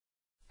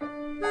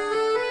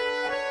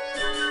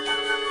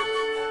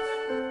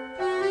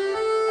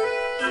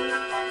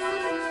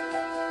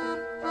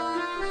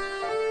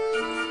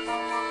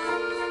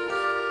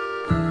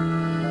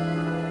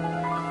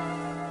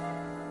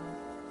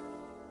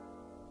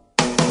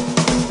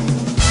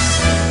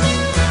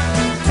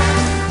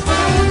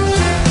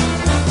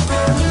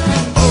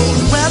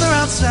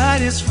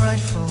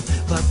frightful,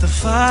 but the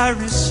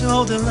fire is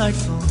so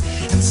delightful.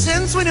 And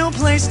since we no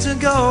place to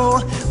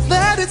go,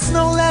 let it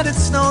snow, let it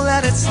snow,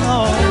 let it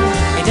snow.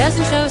 It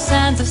doesn't show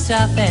signs of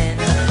stopping,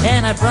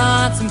 and I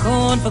brought some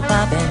corn for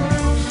popping.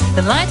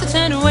 The lights are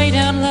turned way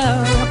down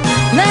low.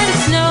 Let it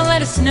snow,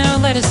 let it snow,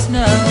 let it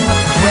snow.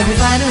 When we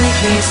finally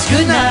kiss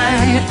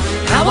goodnight,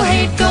 I will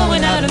hate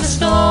going out in the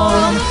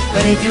storm.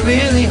 But if you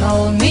really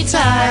hold me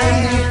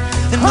tight,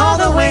 then all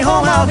the way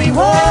home I'll be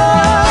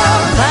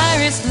warm. The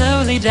fire is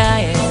slowly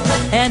dying,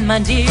 and my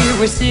dear,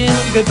 we're still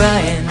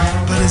goodbying.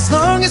 But as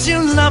long as you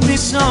love me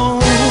so,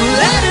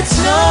 let it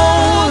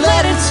snow,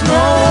 let it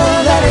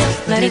snow,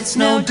 let it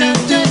snow. Do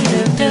do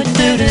do do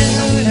do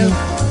do.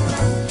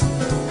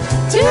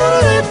 Do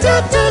do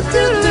do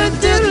do do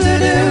do do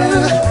do.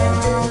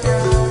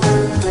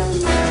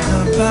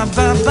 Ba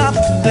ba ba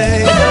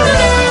baby.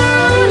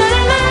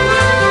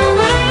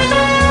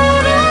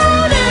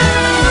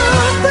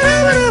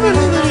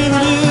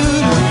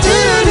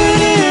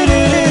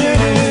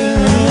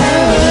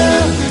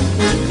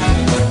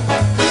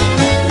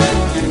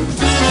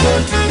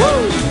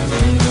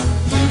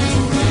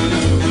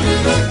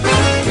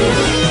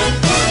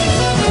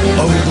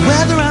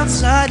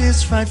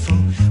 Is frightful,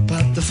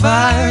 but the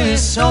fire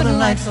is so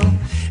delightful.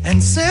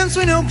 And since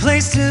we no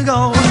place to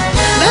go,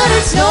 let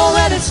it snow,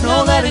 let it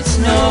snow, let it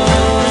snow.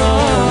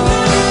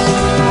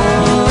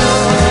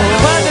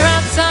 Weather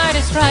outside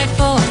is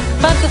frightful,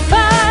 but the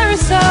fire is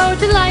so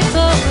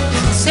delightful.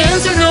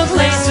 Since there's no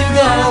place to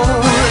go,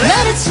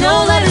 let it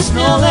snow, let it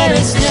snow, let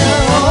it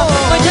snow.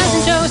 It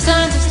doesn't show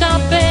signs of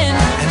stopping,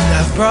 and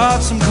I've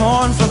brought some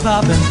corn for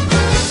popping.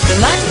 The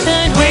lights are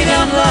turned way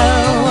down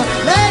low.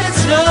 Let it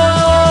snow.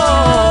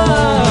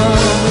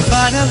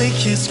 Finally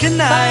kiss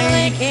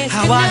goodnight.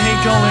 How I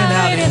hate going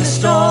out in the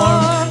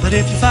storm. But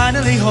if you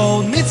finally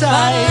hold me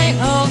tight,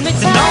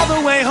 then all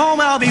the way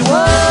home I'll be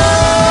warm.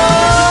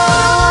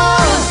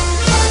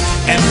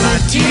 And my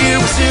dear,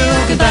 we're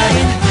still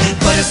goodbye.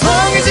 But as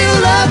long as you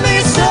love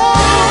me so,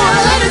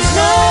 let it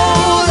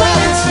snow, let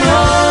it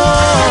snow,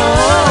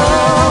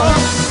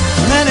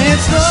 let it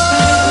snow,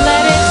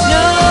 let it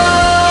snow.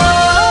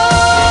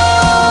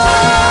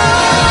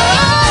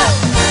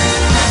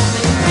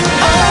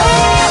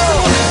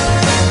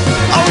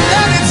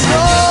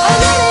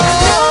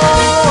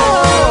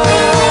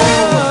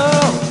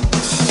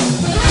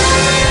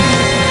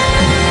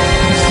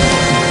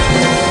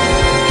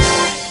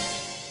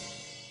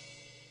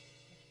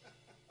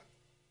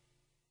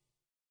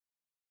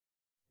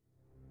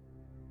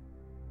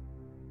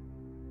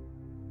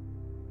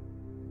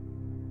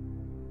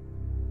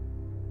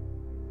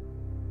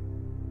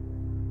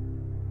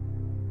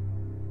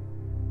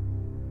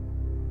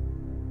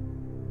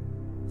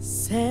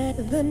 Said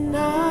the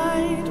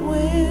night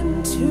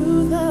wind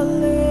to the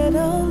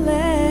little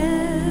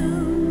lamb,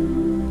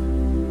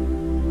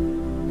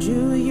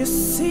 do you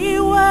see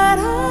what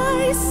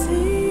I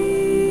see?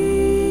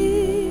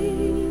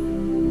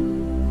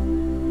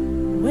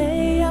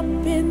 Way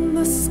up in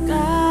the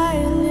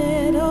sky,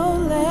 little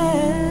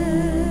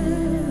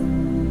lamb,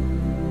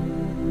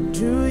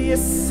 do you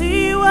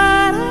see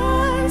what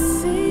I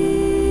see?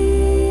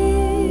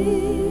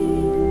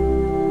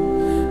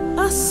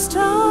 A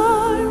star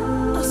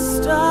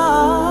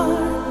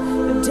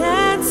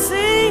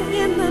dancing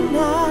in the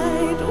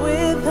night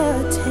with a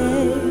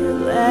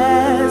tail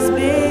as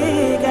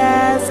big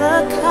as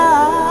a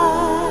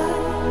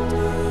kite,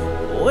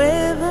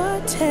 with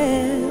a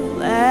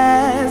tail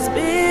as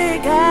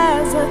big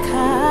as a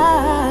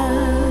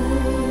kite.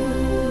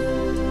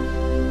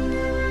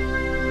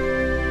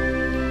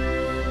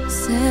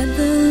 Said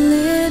the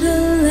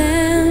little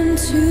lamb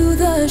to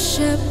the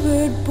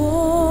shepherd boy,